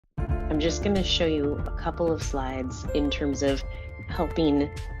I'm just going to show you a couple of slides in terms of helping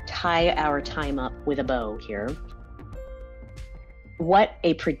tie our time up with a bow here. What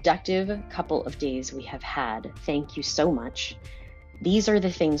a productive couple of days we have had. Thank you so much. These are the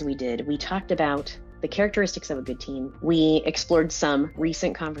things we did. We talked about the characteristics of a good team. We explored some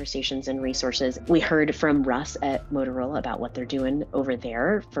recent conversations and resources. We heard from Russ at Motorola about what they're doing over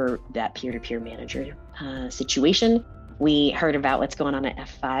there for that peer-to-peer manager situation. We heard about what's going on at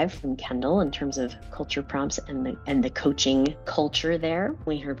F5 from Kendall in terms of culture prompts and the coaching culture there.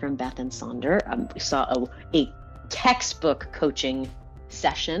 We heard from Beth and Sonder. We saw a textbook coaching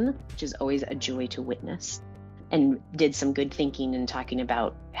session, which is always a joy to witness, and did some good thinking and talking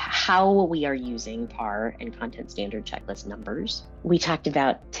about how we are using PAR and content standard checklist numbers. We talked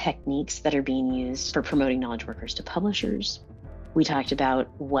about techniques that are being used for promoting knowledge workers to publishers. We talked about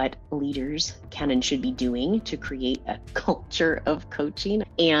what leaders can and should be doing to create a culture of coaching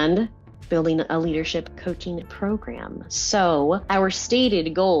and building a leadership coaching program. So our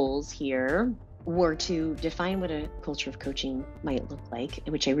stated goals here were to define what a culture of coaching might look like,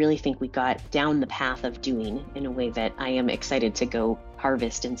 which I really think we got down the path of doing in a way that I am excited to go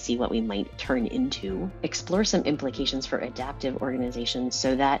harvest and see what we might turn into. Explore some implications for adaptive organizations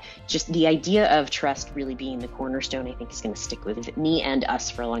so that just the idea of trust really being the cornerstone, I think, is going to stick with me and us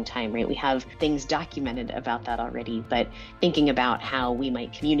for a long time, right? We have things documented about that already, but thinking about how we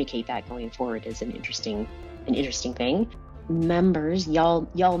might communicate that going forward is an interesting thing. Members,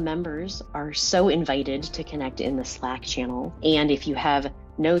 y'all members are so invited to connect in the Slack channel. And if you have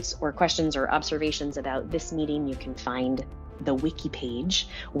notes or questions or observations about this meeting, you can find the wiki page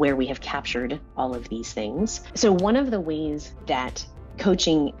where we have captured all of these things. So one of the ways that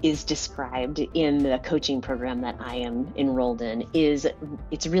coaching is described in the coaching program that I am enrolled in is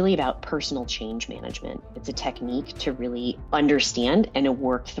it's really about personal change management. It's a technique to really understand and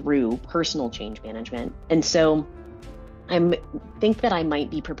work through personal change management. And so I think that I might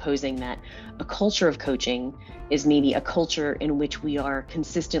be proposing that a culture of coaching is maybe a culture in which we are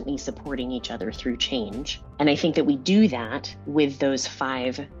consistently supporting each other through change. And I think that we do that with those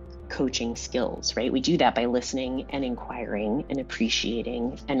 5 coaching skills, right? We do that by listening and inquiring and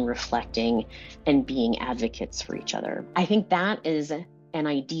appreciating and reflecting and being advocates for each other. I think that is an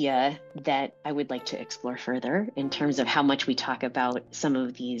idea that I would like to explore further in terms of how much we talk about some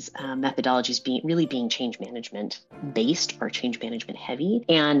of these methodologies being change management based or change management heavy,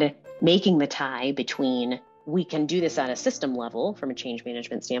 and making the tie between we can do this at a system level from a change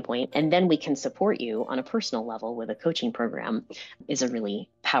management standpoint, and then we can support you on a personal level with a coaching program is a really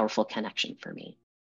powerful connection for me.